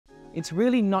It's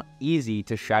really not easy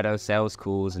to shadow sales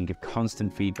calls and give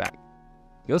constant feedback.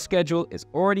 Your schedule is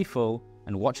already full,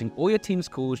 and watching all your team's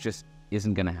calls just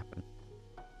isn't going to happen.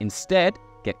 Instead,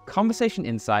 get conversation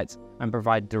insights and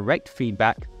provide direct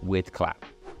feedback with Claap.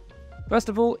 First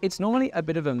of all, it's normally a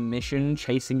bit of a mission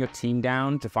chasing your team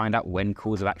down to find out when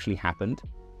calls have actually happened.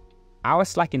 Our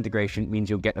Slack integration means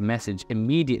you'll get a message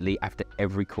immediately after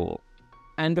every call.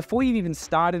 And before you've even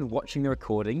started watching the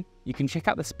recording, you can check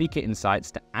out the speaker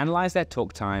insights to analyze their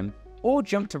talk time or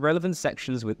jump to relevant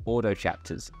sections with auto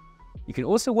chapters. You can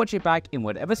also watch it back in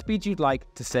whatever speed you'd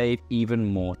like to save even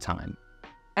more time.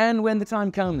 And when the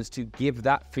time comes to give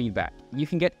that feedback, you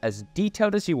can get as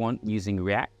detailed as you want using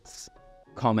reacts,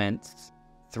 comments,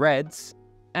 threads,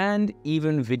 and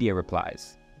even video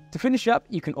replies. To finish up,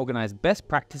 you can organize best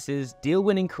practices,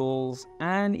 deal-winning calls,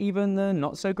 and even the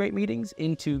not-so-great meetings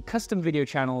into custom video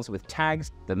channels with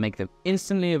tags that make them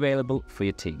instantly available for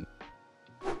your team.